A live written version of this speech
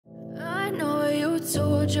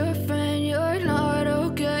told your friend you're not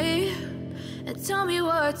okay, and tell me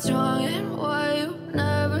what's wrong and why you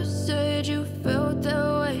never said you felt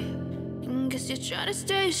that way. And guess you're trying to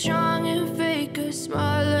stay strong and fake a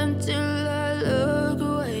smile until I look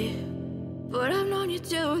away. But I've known you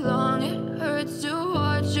too long, it hurts to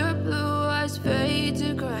watch your blue eyes fade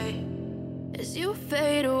to gray as you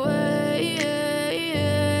fade away,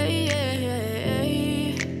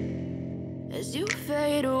 as you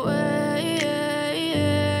fade away.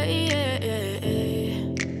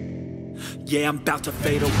 Yeah, I'm about to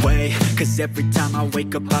fade away, cause every time I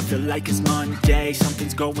wake up I feel like it's Monday.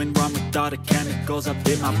 Something's going wrong with all the chemicals up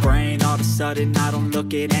in my brain. All of a sudden I don't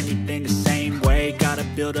look at anything the same way. Got a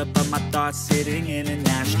buildup of my thoughts sitting in an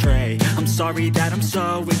ashtray. I'm sorry that I'm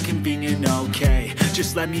so inconvenient, okay.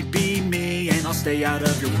 Just let me be me and I'll stay out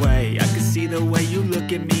of your way. I can see the way you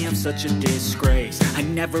look at me, I'm such a disgrace. I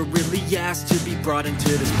never really asked to be brought into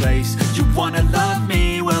this place. You wanna love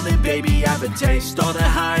me? Well then baby, have a taste. All the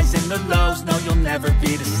highs and the lows, no, you'll never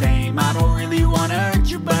be the same. I don't really wanna hurt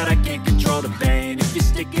you, but I can't control the pain. If you're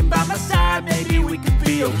sticking by my side, maybe we could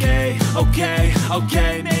be okay.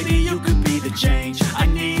 Okay, maybe you could be the change I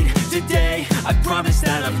need today. I promise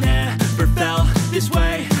that I've never felt this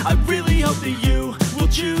way. I really hope that you will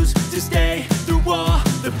choose to stay through all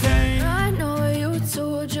the pain. I know you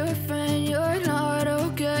told your friend you're not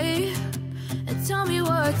okay, and tell me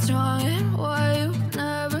what's wrong and why you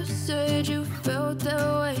never said you felt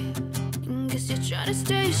that way. Guess you're trying to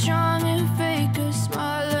stay strong and fake a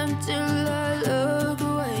smile until I look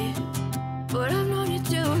away. But I've known you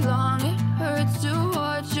too long, it hurts to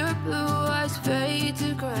watch your blue eyes fade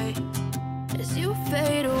to gray as you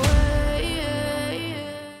fade away.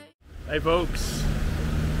 Hey folks,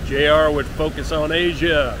 JR with Focus on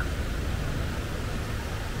Asia.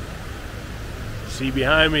 See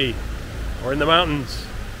behind me, we're in the mountains.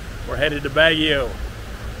 We're headed to Baguio.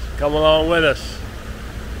 So come along with us.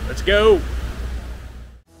 Let's go.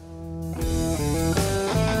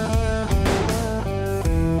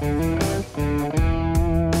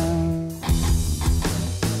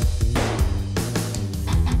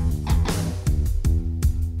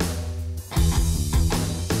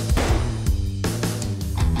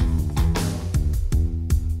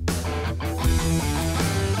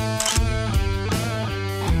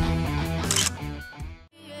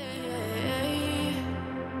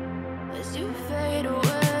 As you fade away.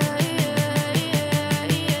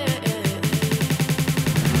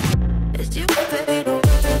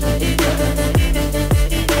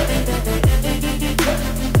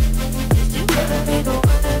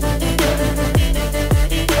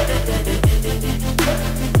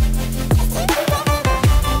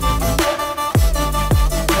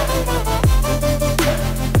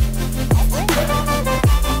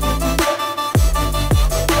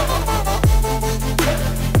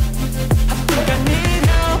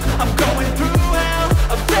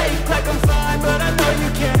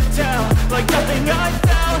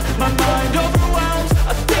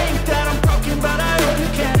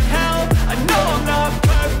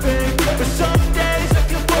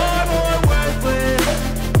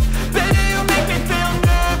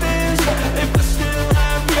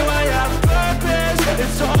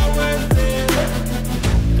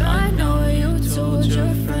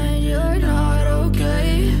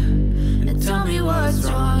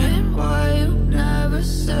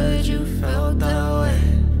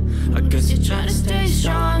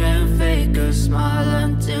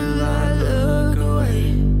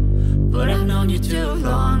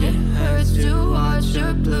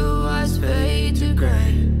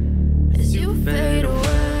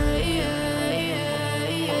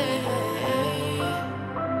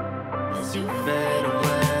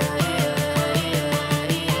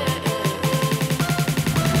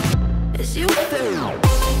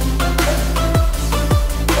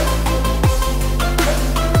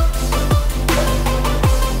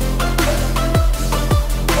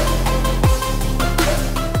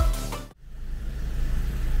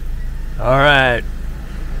 Alright,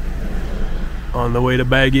 on the way to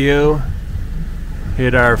Baguio,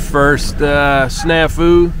 hit our first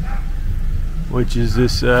snafu, which is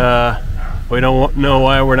this, we don't know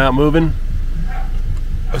why we're not moving.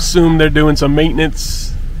 Assume they're doing some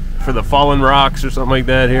maintenance for the fallen rocks or something like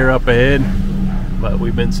that here up ahead. But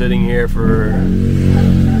we've been sitting here for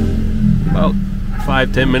about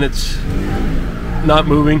 5-10 minutes, not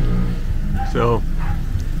moving. So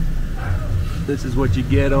this is what you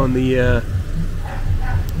get on the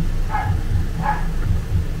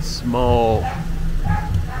small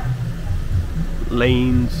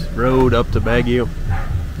lanes road up to Baguio.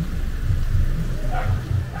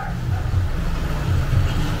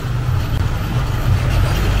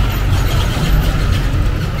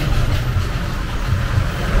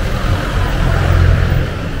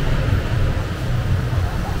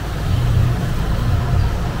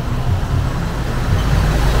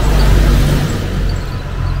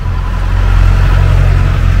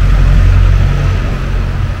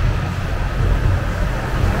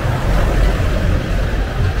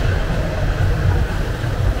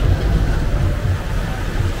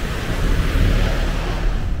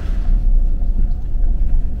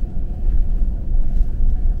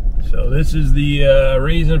 this is the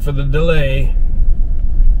reason for the delay.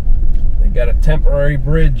 They got a temporary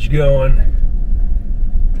bridge going,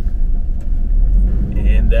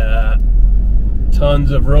 and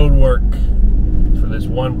tons of road work for this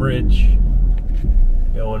one bridge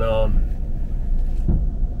going on.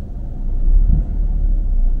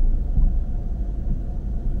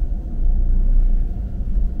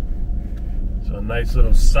 So a nice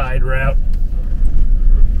little side route.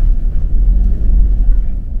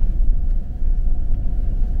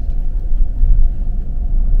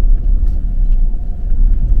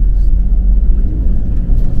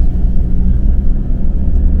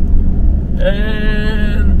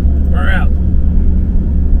 And we're out.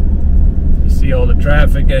 You see all the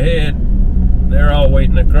traffic ahead. They're all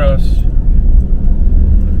waiting to cross.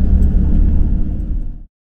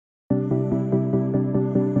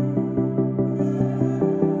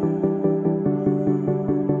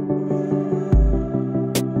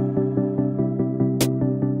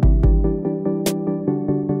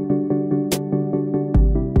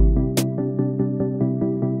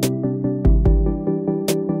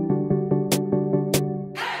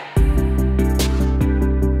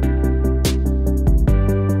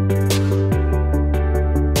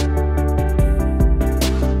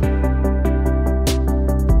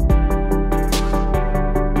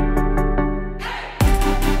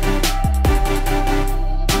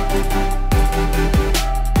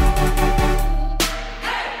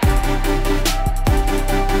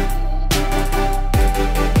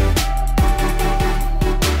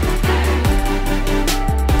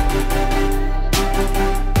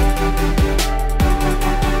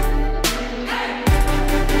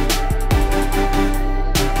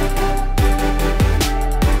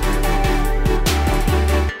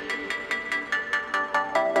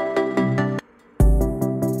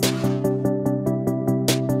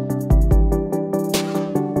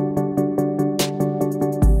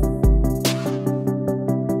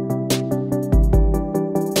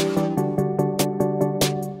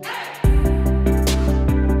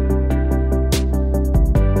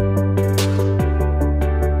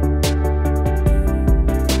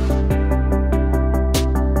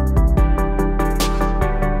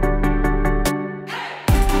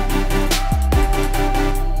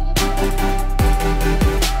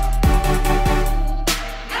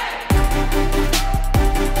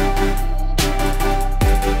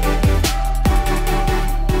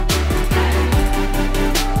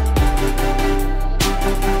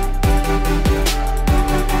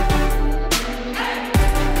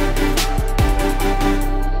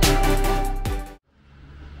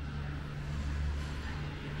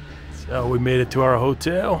 So we made it to our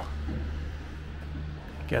hotel.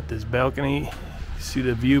 Got this balcony. See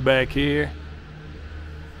the view back here.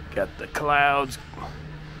 Got the clouds.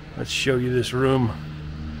 Let's show you this room.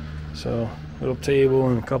 So, little table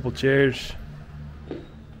and a couple chairs.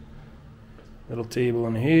 Little table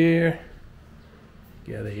in here.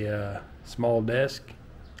 Got a small desk.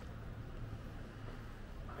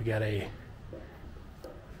 We got a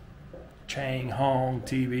Chang Hong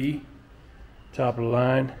TV, top of the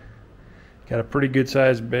line. Got a pretty good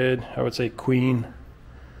sized bed, I would say queen.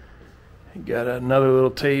 Got another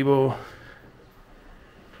little table.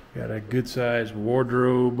 Got a good sized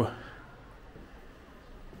wardrobe.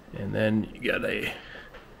 And then you got a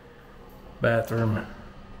bathroom.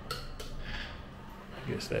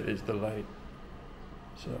 I guess that is the light.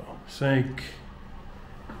 So, sink,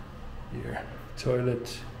 your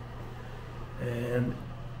toilet, and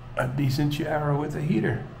a decent shower with a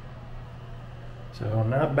heater. So,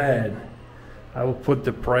 not bad. I will put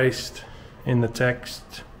the price in the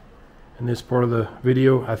text in this part of the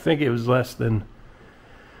video. I think it was less than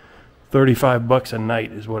 35 bucks a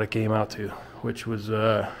night is what it came out to, which was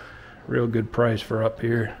a real good price for up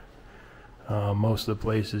here. Most of the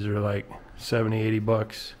places are like 70, 80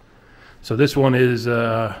 bucks. So this one is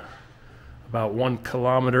about 1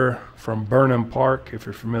 kilometer from Burnham Park. If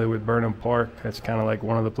you're familiar with Burnham Park, that's kind of like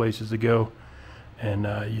one of the places to go. And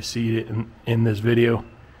you see it in this video.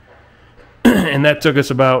 And that took us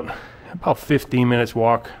about 15 minutes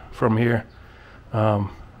walk from here.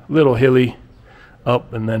 Little hilly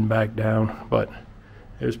up and then back down, but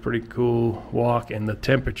it was pretty cool walk, and the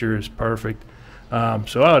temperature is perfect.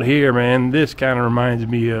 So out here, man, this kind of reminds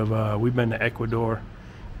me of we've been to Ecuador,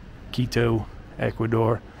 Quito,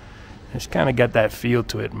 Ecuador. It's kind of got that feel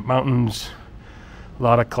to it. Mountains, a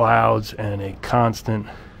lot of clouds, and a constant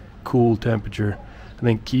cool temperature. I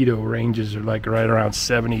think Quito ranges are like right around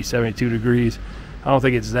 70, 72 degrees. I don't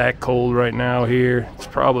think it's that cold right now here. It's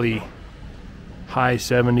probably high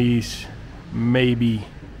 70s, maybe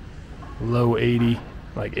low 80,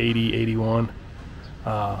 like 80, 81.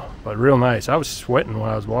 But real nice. I was sweating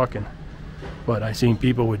while I was walking, but I seen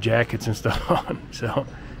people with jackets and stuff on. So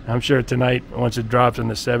I'm sure tonight, once it drops in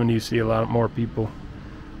the 70s, you see a lot more people.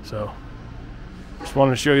 So just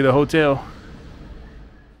wanted to show you the hotel.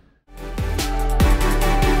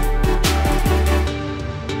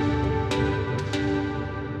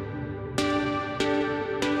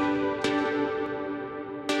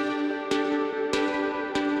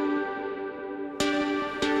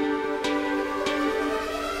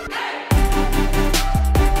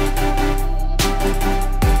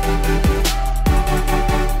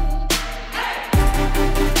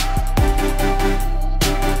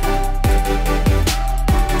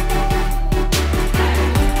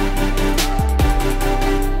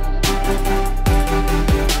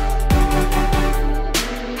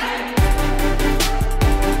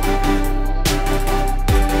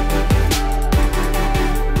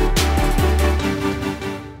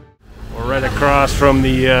 Right across from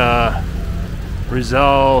the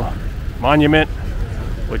Rizal Monument,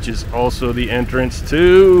 which is also the entrance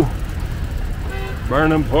to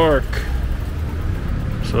Burnham Park.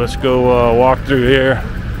 So let's go walk through here.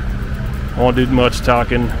 Won't do much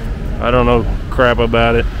talking. I don't know crap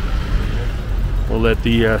about it. We'll let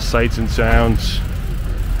the sights and sounds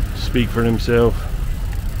speak for themselves.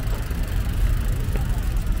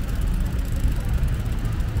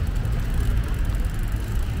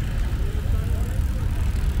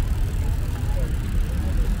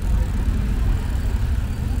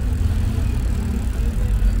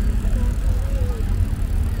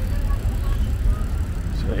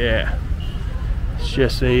 Yeah, it's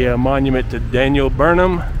just a monument to Daniel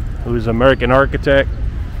Burnham, who is an American architect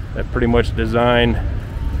that pretty much designed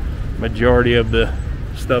majority of the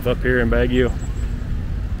stuff up here in Baguio,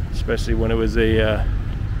 especially when it was a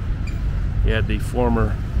you had the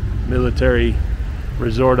former military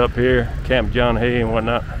resort up here, Camp John Hay and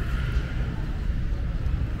whatnot.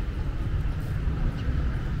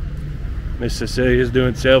 Miss Cecilia's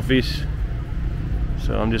doing selfies,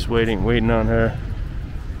 so I'm just waiting on her.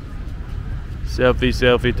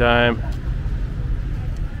 Selfie time.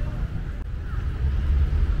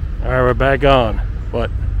 All right, we're back on, but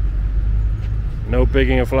no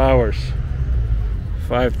picking of flowers.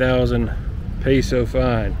 5,000 peso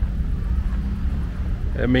fine.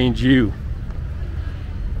 That means you.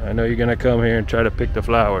 I know you're gonna come here and try to pick the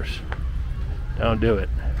flowers. Don't do it.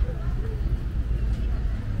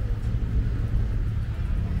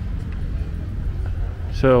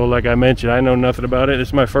 So like I mentioned, I know nothing about it.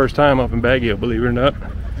 It's my first time up in Baguio, believe it or not.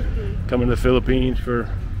 Coming to the Philippines for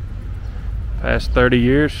the past 30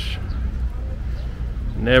 years.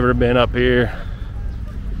 Never been up here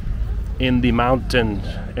in the mountains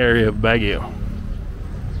area of Baguio.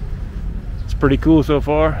 It's pretty cool so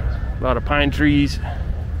far. A lot of pine trees.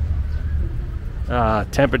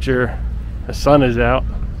 Temperature, the sun is out,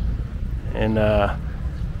 and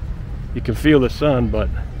you can feel the sun, but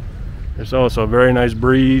there's also a very nice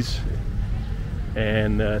breeze,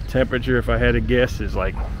 and temperature, if I had to guess, is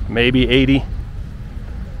like maybe 80.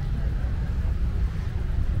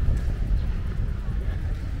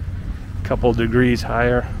 Couple degrees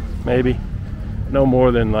higher, maybe. No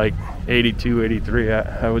more than like 82, 83,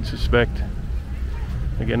 I would suspect.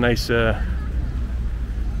 I get a nice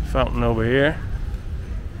fountain over here,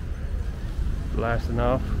 blasting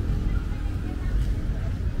off.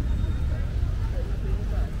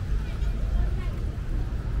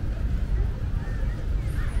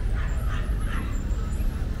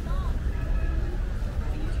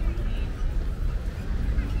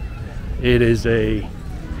 It is a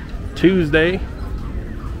Tuesday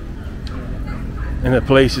and the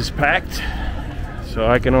place is packed, so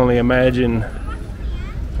I can only imagine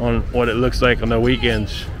on what it looks like on the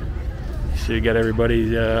weekends. So you got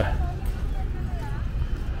everybody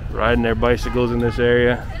riding their bicycles in this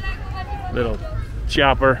area. Little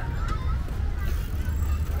chopper.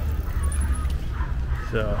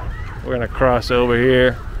 So we're gonna cross over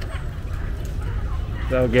here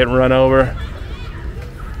without getting run over.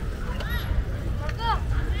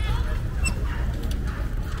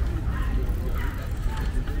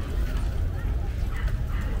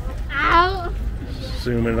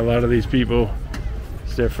 Assuming a lot of these people,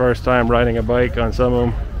 it's their first time riding a bike on some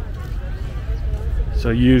of them, so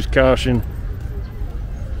use caution.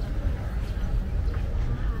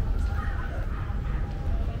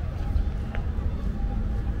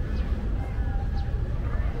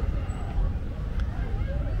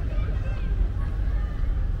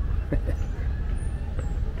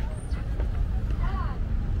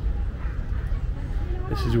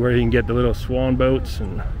 This is where you can get the little swan boats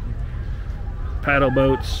and paddle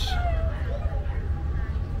boats.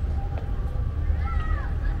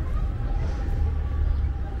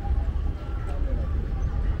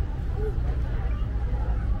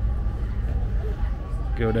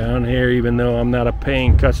 Go down here even though I'm not a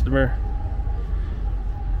paying customer.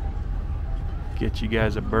 Get you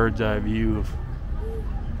guys a bird's eye view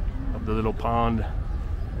of the little pond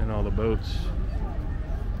and all the boats.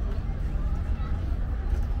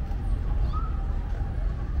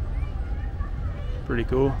 Pretty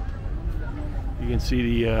cool. You can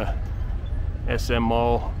see the SM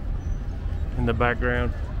Mall in the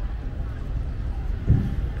background.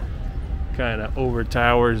 Kind of over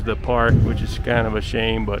towers the park, which is kind of a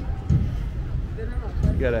shame, but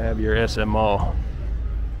you gotta have your SM Mall.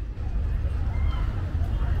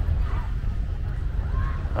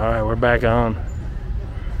 Alright, we're back on.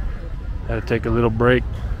 Had to take a little break,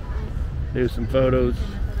 do some photos,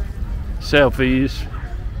 selfies.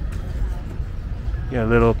 Got a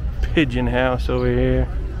little pigeon house over here.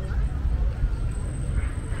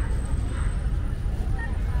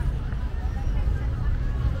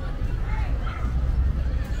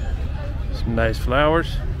 Some nice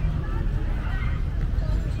flowers.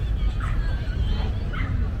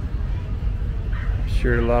 I'm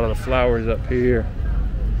sure a lot of the flowers up here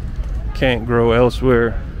can't grow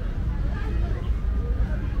elsewhere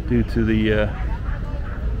due to the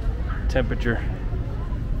temperature.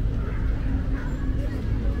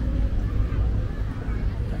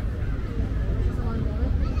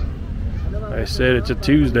 I said it's a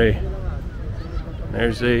Tuesday.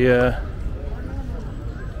 There's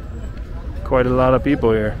quite a lot of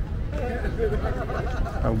people here.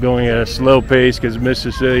 I'm going at a slow pace because Miss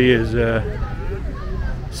Cecilia is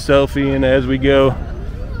selfieing as we go,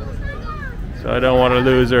 so I don't want to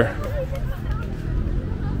lose her.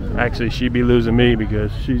 Actually, she'd be losing me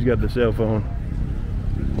because she's got the cell phone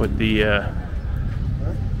with the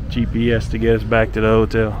GPS to get us back to the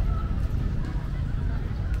hotel.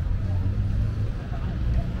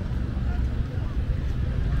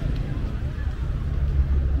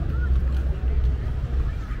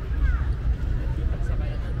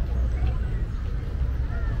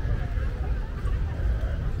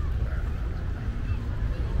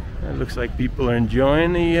 It looks like people are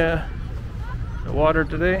enjoying the water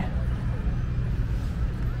today.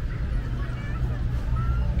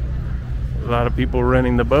 A lot of people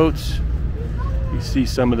renting the boats. You see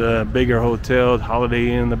some of the bigger hotels,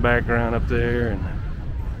 Holiday Inn in the background up there, and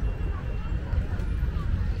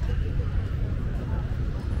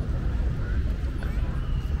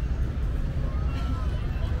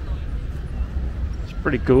it's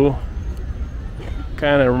pretty cool.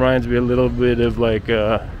 Kind of reminds me a little bit of like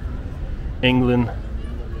England,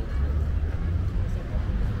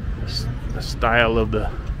 the style of the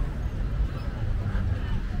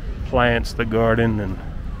plants, the garden, and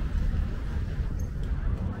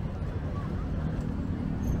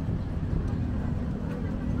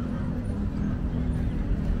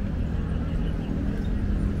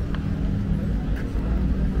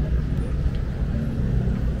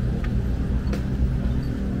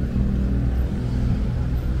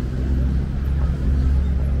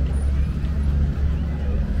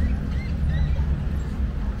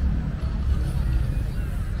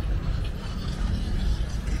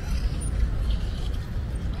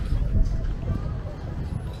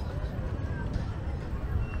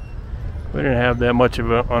we didn't have that much of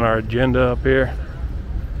it on our agenda up here,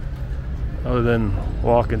 other than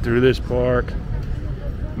walking through this park,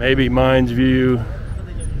 maybe Mines View.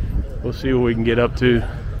 We'll see what we can get up to.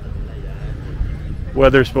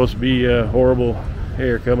 Weather's supposed to be horrible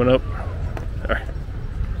here coming up.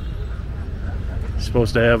 It's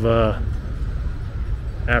supposed to have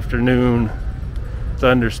afternoon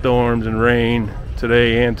thunderstorms and rain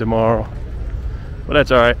today and tomorrow, but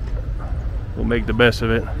that's all right. We'll make the best of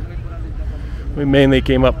it. We mainly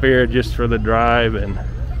came up here just for the drive and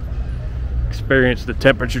experience the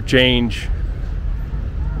temperature change,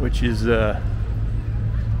 which is a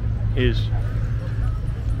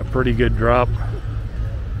pretty good drop.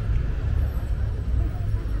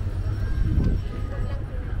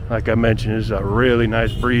 Like I mentioned, there's a really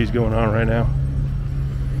nice breeze going on right now.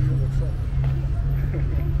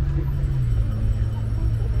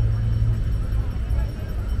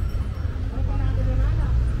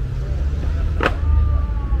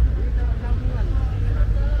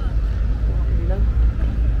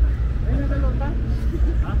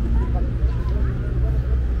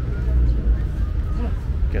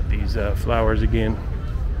 Got these flowers again.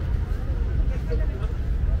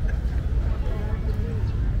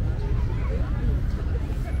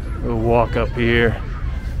 We'll walk up here,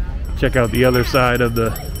 check out the other side of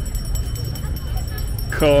the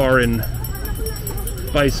car and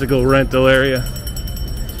bicycle rental area.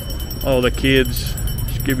 All the kids,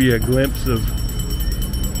 just give you a glimpse of,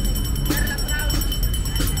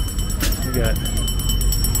 we got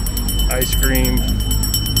ice cream.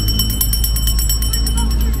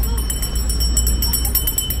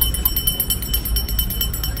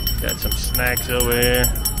 Got some snacks over here.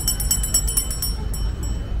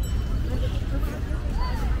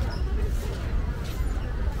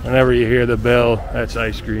 Whenever you hear the bell, that's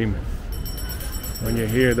ice cream. When you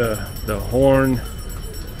hear the horn,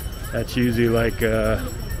 that's usually like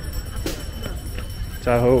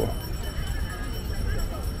Tahoe.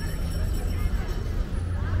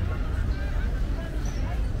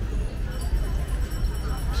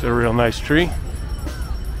 It's a real nice tree.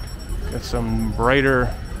 Got some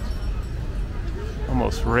brighter,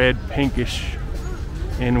 almost red, pinkish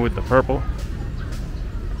in with the purple.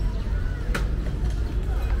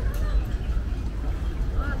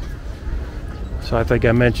 So I think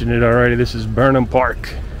I mentioned it already. This is Burnham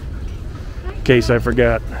Park, in case I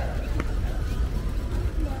forgot.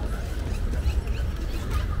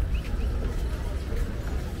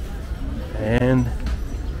 And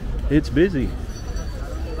it's busy.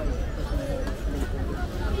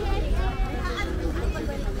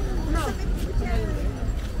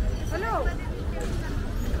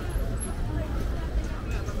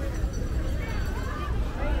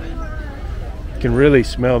 You can really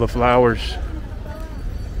smell the flowers,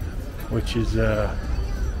 which is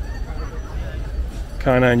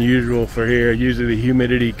kind of unusual for here. Usually the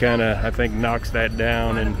humidity kind of, I think, knocks that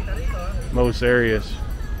down in most areas.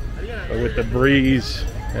 But with the breeze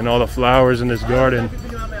and all the flowers in this garden,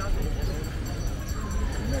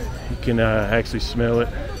 you can actually smell it,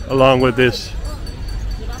 along with this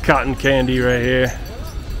cotton candy right here.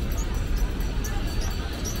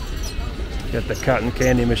 Got the cotton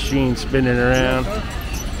candy machine spinning around.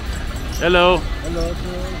 Hello. Hello.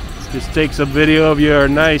 Just takes a video of your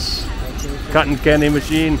nice cotton candy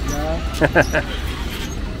machine.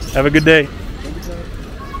 Have a good day.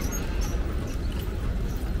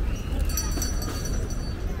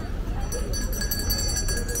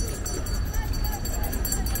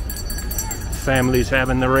 Family's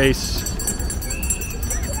having the race.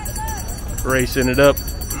 Racing it up.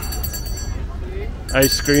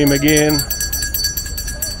 Ice cream again.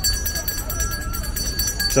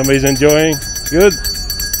 Somebody's enjoying. Good.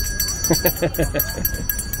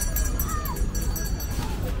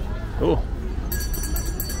 Cool.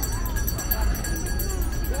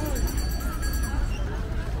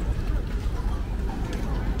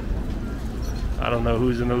 I don't know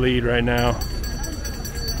who's in the lead right now.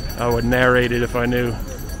 I would narrate it if I knew.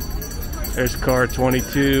 There's car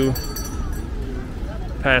 22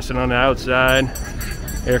 passing on the outside.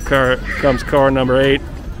 Here comes car number 8. I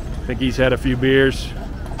think he's had a few beers.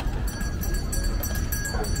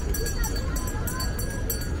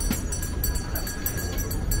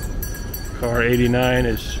 Car 89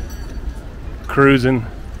 is cruising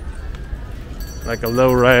like a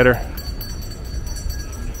low rider.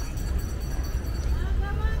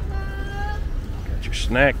 Got your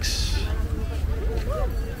snacks.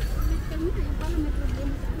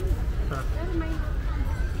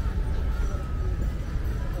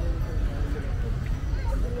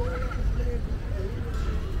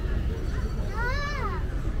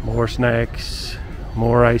 More snacks,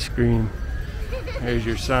 more ice cream. There's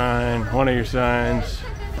your sign, one of your signs.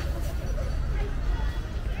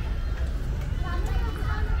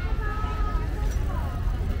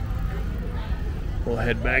 We'll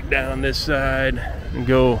head back down this side and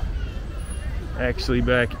go actually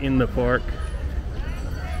back in the park.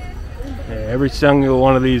 Yeah, every single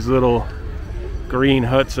one of these little green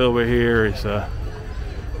huts over here is a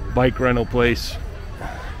bike rental place.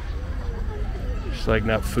 It's like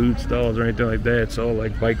not food stalls or anything like that. It's all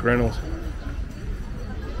like bike rentals.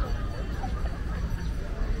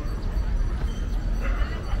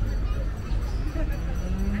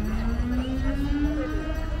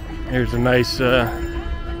 Here's a nice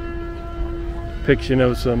depiction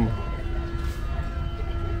of some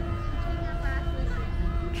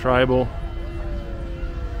tribal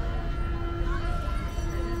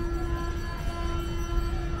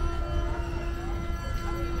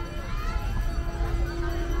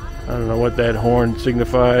I don't know what that horn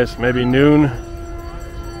signifies. Maybe noon.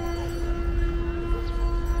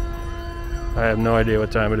 I have no idea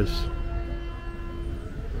what time it is.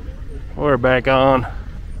 We're back on.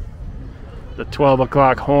 The 12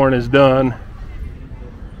 o'clock horn is done.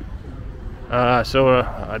 I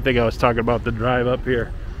think I was talking about the drive up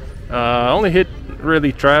here. Only hit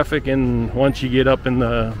really traffic, and once you get up in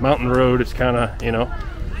the mountain road, it's kind of, you know,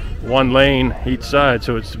 one lane each side,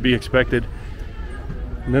 so it's to be expected.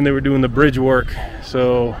 And then they were doing the bridge work,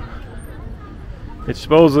 so it's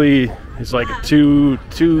supposedly it's like a two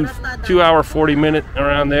hour 40 minute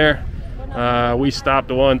around there. We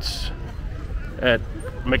stopped once at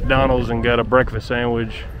McDonald's and got a breakfast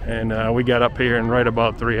sandwich, and we got up here in right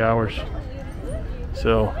about 3 hours,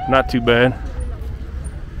 so not too bad.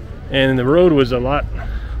 And the road was a lot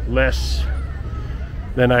less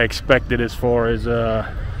than I expected, as far as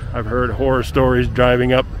I've heard horror stories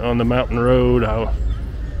driving up on the mountain road, how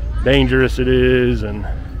dangerous it is, and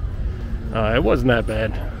it wasn't that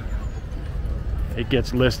bad. It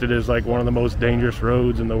gets listed as like one of the most dangerous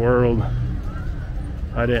roads in the world.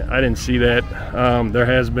 I didn't see that. There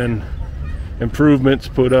has been improvements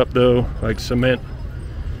put up though, like cement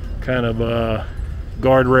kind of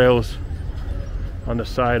guardrails on the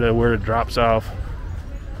side of where it drops off.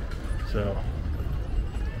 So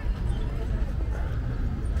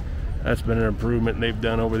that's been an improvement they've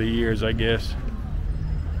done over the years, I guess.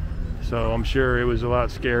 So I'm sure it was a lot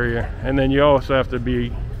scarier. And then you also have to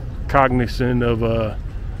be cognizant of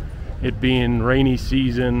it being rainy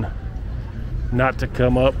season, not to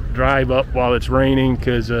drive up while it's raining,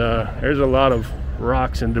 because there's a lot of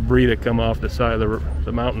rocks and debris that come off the side of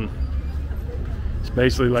the mountain. It's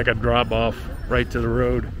basically like a drop off right to the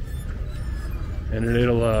road, and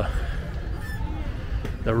the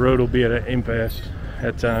road will be at an impasse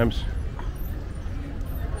at times.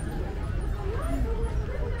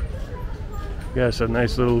 Got some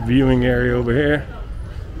nice little viewing area over here,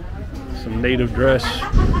 some native dress.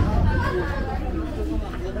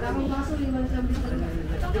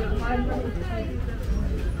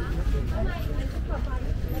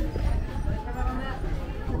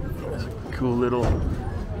 Cool little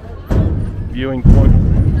viewing point.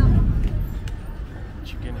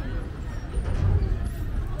 Chicken.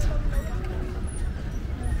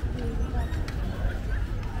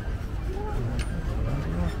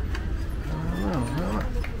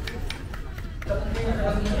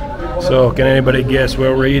 So, can anybody guess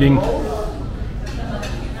what we're eating?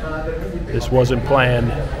 This wasn't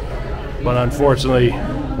planned, but unfortunately,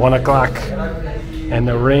 1 o'clock, and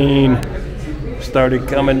the rain started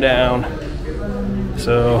coming down.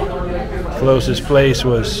 So, closest place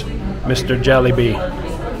was Mr. Jollibee.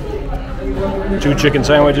 2 chicken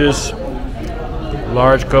sandwiches,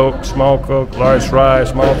 large Coke, small Coke, large fry,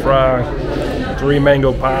 small fry, 3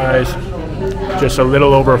 mango pies, just a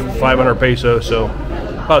little over 500 pesos, so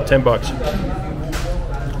about 10 bucks.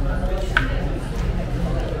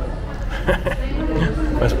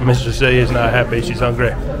 Mr. C is not happy, she's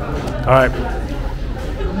hungry. Alright,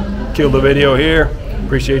 kill the video here.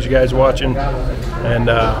 Appreciate you guys watching, and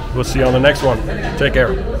we'll see you on the next one. Take care.